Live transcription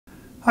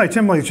Hi,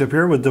 Tim Blankenship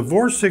here with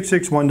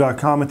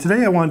Divorce661.com, and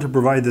today I wanted to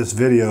provide this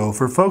video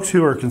for folks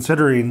who are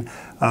considering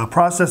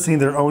processing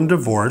their own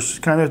divorce,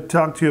 kind of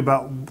talk to you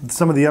about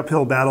some of the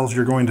uphill battles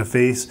you're going to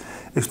face,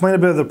 explain a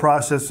bit of the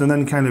process, and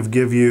then kind of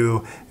give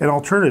you an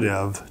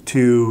alternative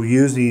to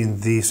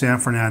using the San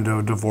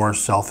Fernando Divorce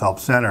Self-Help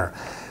Center.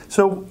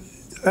 So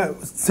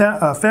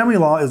family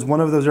law is one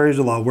of those areas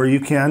of law where you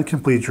can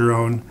complete your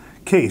own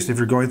case. If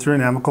you're going through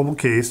an amicable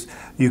case,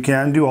 you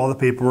can do all the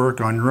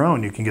paperwork on your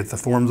own. You can get the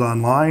forms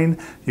online,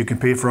 you can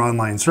pay for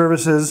online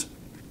services,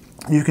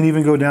 you can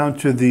even go down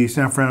to the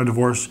San Fernando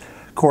Divorce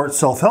Court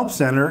Self-Help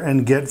Center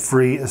and get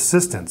free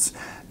assistance.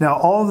 Now,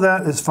 all of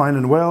that is fine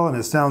and well, and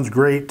it sounds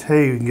great.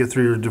 Hey, you can get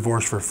through your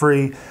divorce for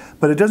free,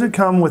 but it doesn't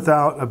come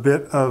without a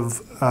bit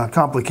of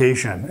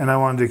complication, and I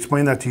wanted to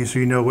explain that to you so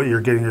you know what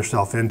you're getting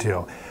yourself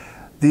into.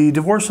 The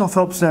Divorce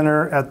Self-Help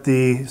Center at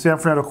the San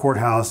Fernando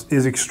Courthouse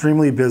is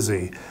extremely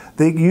busy.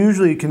 They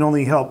usually can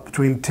only help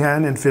between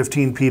 10 and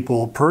 15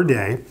 people per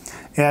day,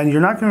 and you're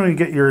not going to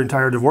get your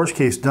entire divorce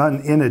case done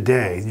in a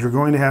day. You're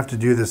going to have to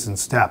do this in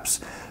steps.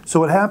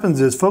 So what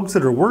happens is folks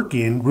that are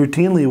working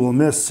routinely will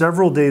miss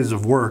several days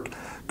of work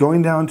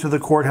going down to the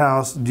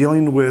courthouse,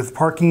 dealing with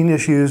parking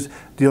issues,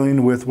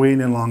 dealing with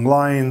waiting in long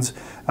lines,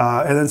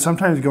 and then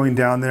sometimes going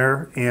down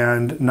there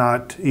and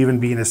not even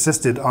being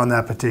assisted on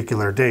that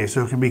particular day.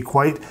 So it can be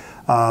quite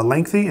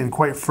lengthy and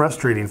quite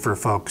frustrating for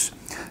folks.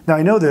 Now,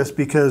 I know this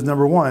because,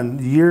 number one,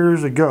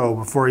 years ago,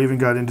 before I even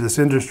got into this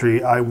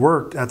industry, I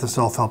worked at the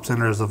Self-Help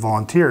Center as a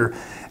volunteer,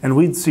 and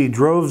we'd see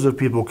droves of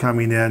people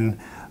coming in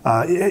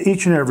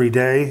each and every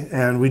day,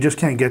 and we just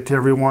can't get to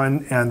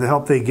everyone, and the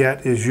help they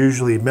get is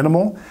usually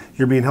minimal.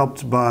 You're being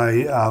helped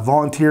by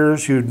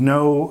volunteers who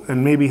know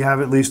and maybe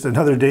have at least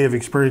another day of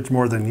experience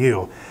more than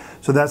you.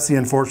 So that's the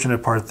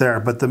unfortunate part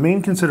there. But the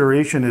main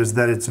consideration is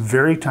that it's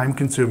very time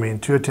consuming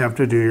to attempt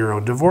to do your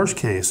own divorce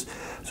case.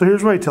 So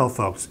here's what I tell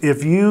folks.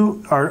 If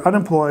you are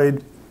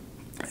unemployed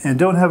and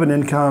don't have an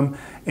income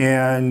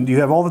and you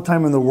have all the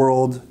time in the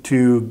world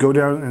to go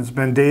down and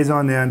spend days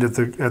on end at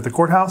the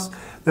courthouse,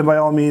 then by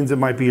all means it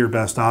might be your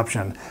best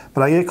option.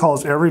 But I get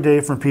calls every day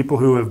from people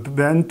who have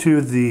been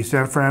to the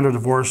San Fernando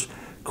Divorce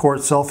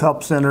Court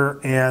Self-Help Center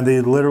and they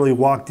literally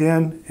walked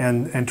in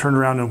and turned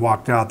around and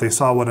walked out. They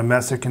saw what a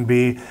mess it can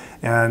be,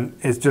 and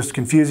it's just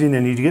confusing,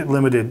 and you get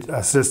limited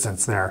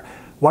assistance there.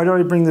 Why do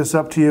I bring this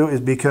up to you is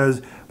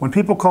because when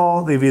people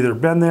call, they've either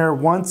been there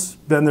once,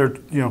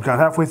 got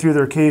halfway through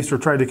their case, or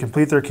tried to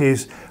complete their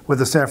case with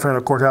the San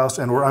Fernando Courthouse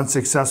and were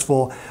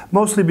unsuccessful,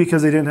 mostly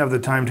because they didn't have the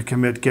time to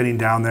commit getting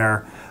down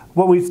there.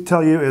 What we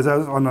tell you is,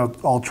 as an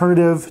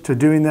alternative to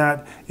doing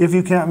that, if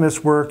you can't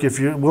miss work, if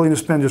you're willing to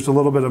spend just a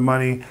little bit of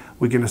money,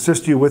 we can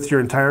assist you with your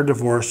entire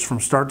divorce from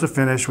start to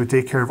finish. We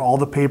take care of all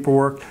the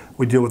paperwork.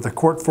 We deal with the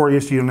court for you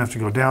so you don't have to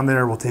go down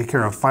there. We'll take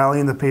care of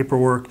filing the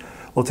paperwork.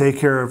 We'll take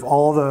care of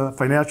all the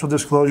financial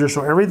disclosure.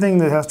 So everything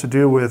that has to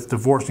do with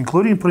divorce,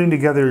 including putting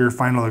together your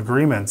final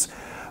agreements,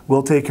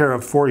 we'll take care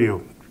of for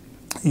you.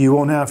 You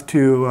won't have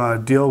to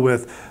deal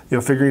with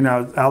figuring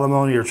out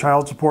alimony or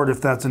child support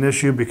if that's an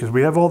issue, because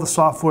we have all the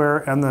software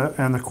and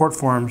the court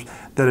forms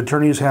that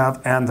attorneys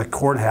have and the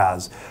court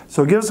has.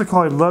 So give us a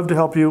call. I'd love to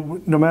help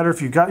you, no matter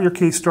if you got your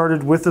case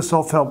started with the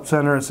Self-Help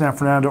Center at San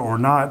Fernando or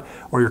not,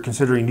 or you're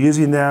considering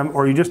using them,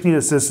 or you just need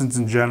assistance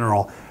in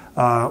general.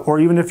 Or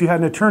even if you had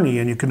an attorney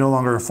and you can no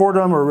longer afford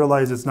them or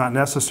realize it's not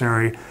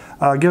necessary,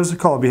 give us a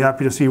call. I'd be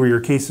happy to see where your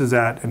case is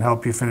at and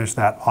help you finish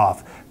that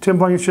off. Tim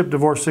Blankenship,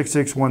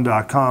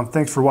 Divorce661.com.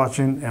 Thanks for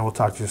watching, and we'll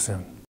talk to you soon.